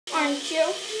aren't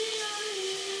you?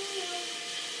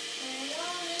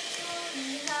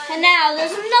 And now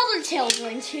there's another tail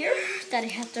joint here that I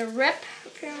have to rip.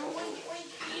 Apparently,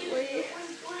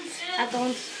 I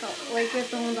don't like rip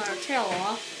the one with our tail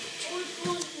off.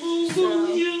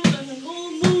 So.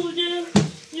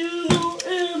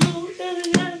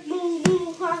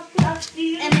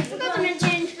 And I forgot to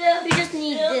mention, we just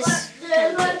need this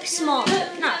kind of tape, small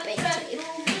tape, not big tape.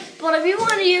 But if you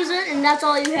want to use it and that's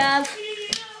all you have,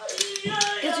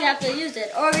 because you have to use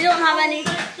it, or if you don't have any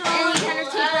kind of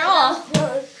tape at all,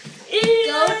 go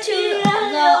to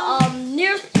the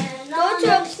go to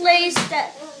a place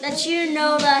that you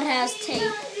know that has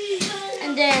tape,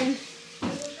 and then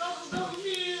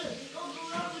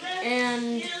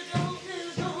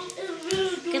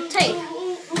get tape.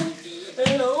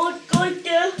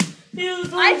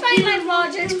 I find my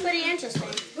projects pretty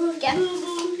interesting. Yeah.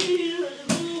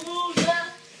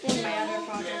 One of my other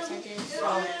projects I did.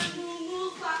 So.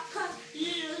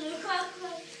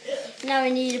 Now we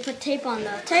need to put tape on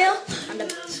the tail, on the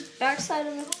back side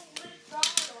of it.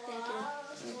 Thank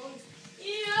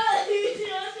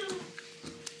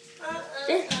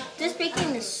you. This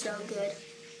baking is so good.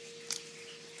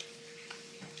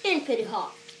 And pretty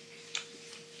hot.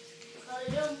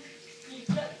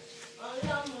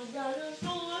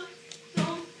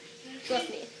 Trust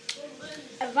me.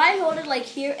 If I hold it like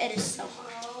here, it is so hot.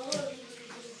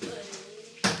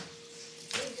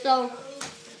 So,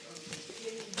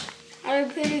 I have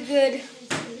a pretty good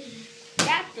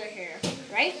raptor here,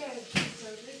 right?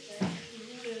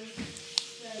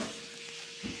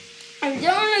 If you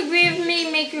don't agree with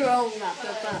me, make your own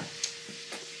raptor, but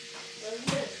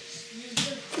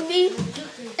to me,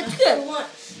 it's good.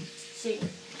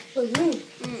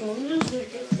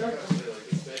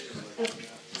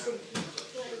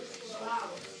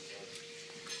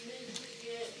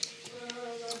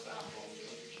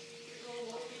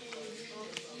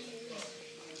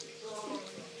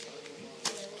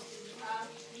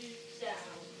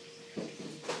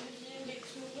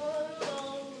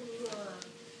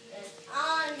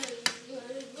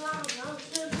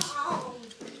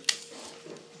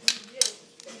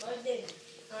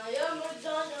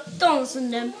 Don't listen to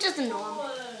them, just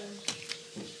ignore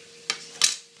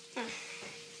them.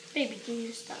 Baby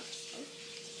genius stuff.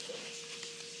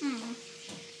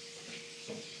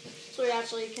 So we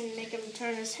actually can make him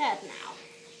turn his head now.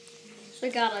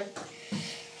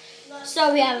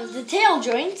 So we have the tail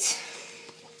joint,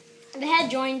 the head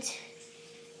joint,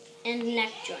 and the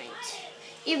neck joint.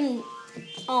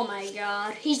 Oh my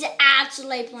god, he's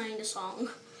actually playing the song.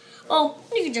 Well,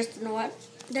 you can just ignore it.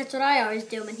 That's what I always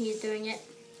do when he's doing it.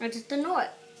 I just ignore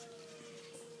it.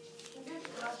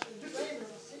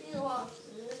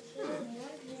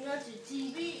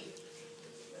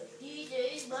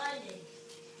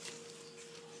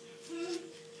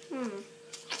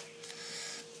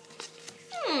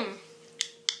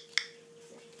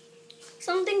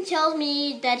 Something tells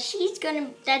me that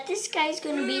this guy's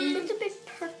gonna be a little bit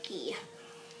perky.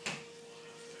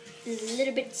 A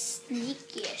little bit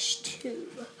sneakish too.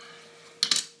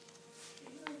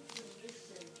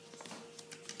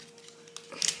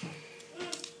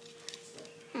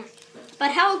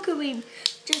 But how could we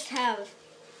just have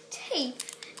tape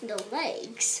in the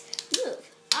legs move?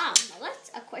 Now that's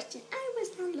a question I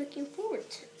was not looking forward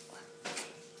to.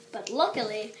 But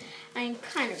luckily, I'm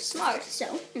kind of smart,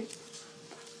 so.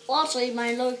 Well, actually,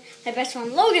 my best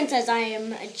friend Logan says I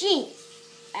am a genius.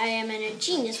 I am a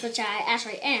genius, which I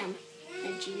actually am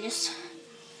a genius.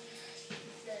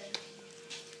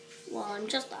 Well, I'm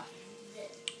just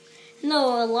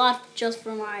know a lot just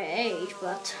for my age,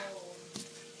 but.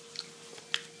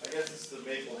 I guess it's the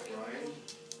maple grind.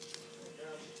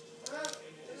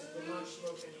 Is the Not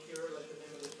Smoke and Cure like the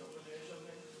name of the company or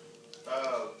something?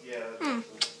 Oh, yeah.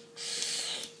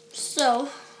 So.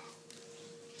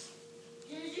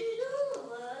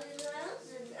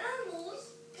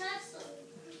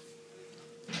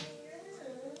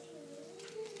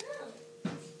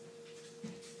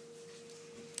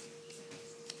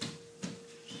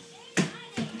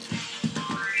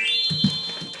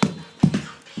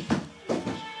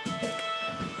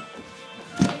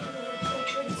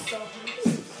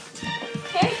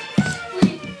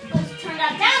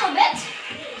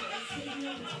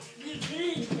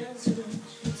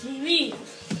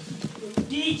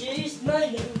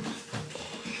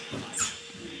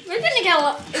 We're gonna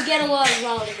get a lot of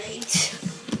rally rates.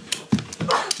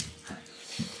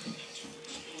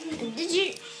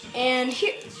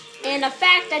 And a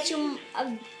fact that you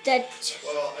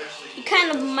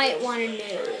kind of might want to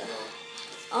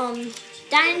know.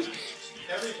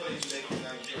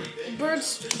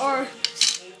 Birds are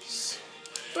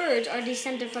birds are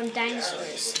descended from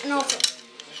dinosaurs. And also,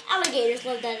 alligators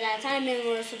lived at that time and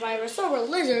were survivors. So were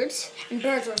lizards, and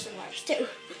birds were survivors too.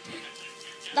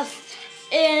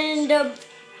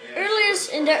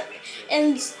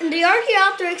 The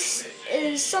Archaeopteryx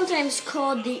is sometimes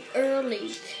called the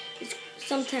early. It's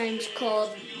sometimes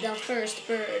called the first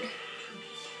bird.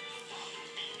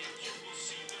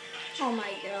 Oh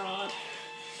my god.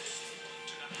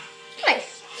 Okay,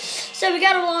 so we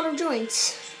got a lot of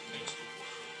joints.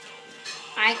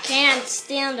 I can't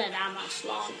stand it that much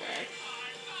longer.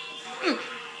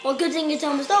 Well, good thing it's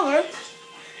almost over.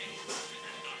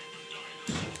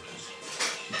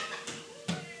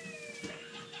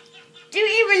 Do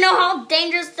you even know how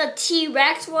dangerous the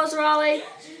T-Rex was, Raleigh?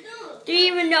 Do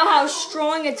you even know how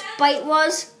strong its bite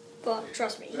was? Well,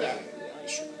 trust me, yeah, really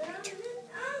strong bite.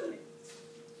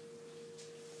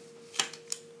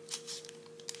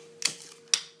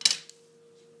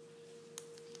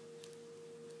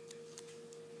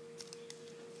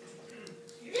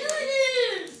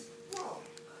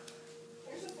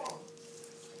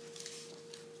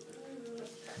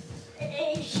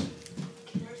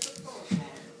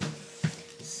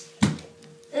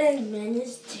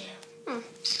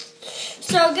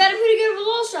 So got a pretty good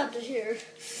Velociraptor here,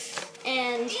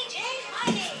 and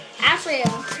actually,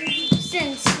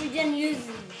 since we didn't use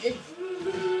it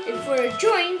for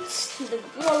joints, the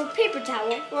little paper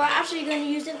towel, we're actually going to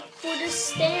use it for the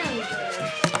stander,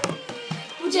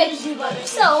 which I can do by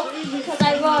myself because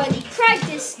I've already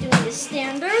practiced doing the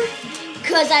stander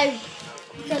because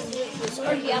this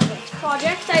already other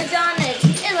projects I've done.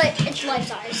 It's life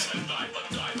size.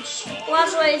 Well,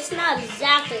 actually, it's not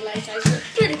exactly life size, but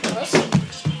pretty close.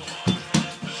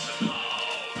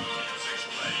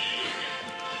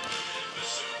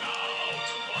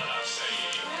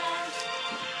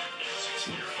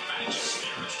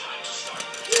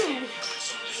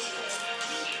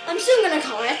 I'm soon gonna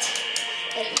color it.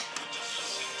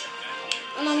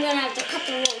 And I'm gonna have to cut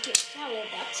the roll paper towel a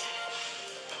bit.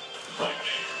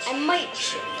 I might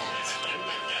show that.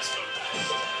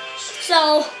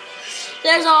 So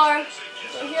here's our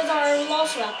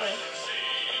Velociraptor.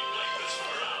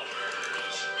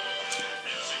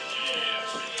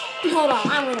 Hold on,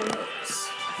 I'm gonna move this.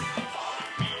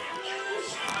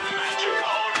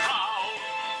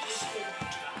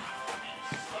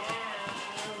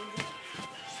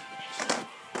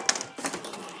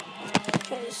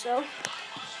 Okay, so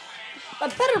a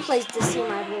better place to see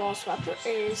my Velociraptor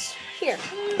is here.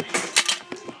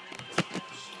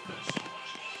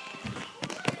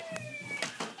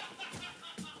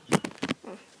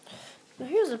 Now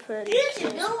here's a pretty. Did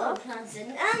you know our plants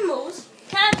and animals?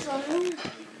 Cats are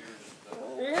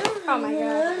oh my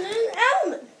god.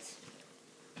 elements.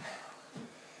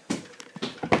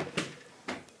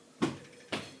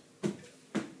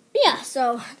 Yeah,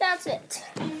 so that's it.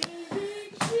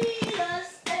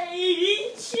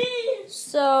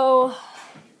 So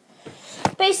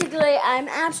basically, I'm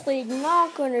actually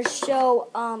not going to show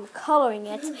coloring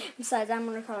it. Besides, I'm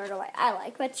going to color it the way I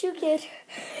like, but you can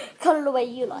color the way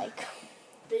you like.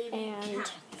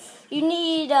 And you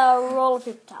need a roll of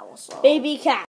paper towel. So. Baby cat.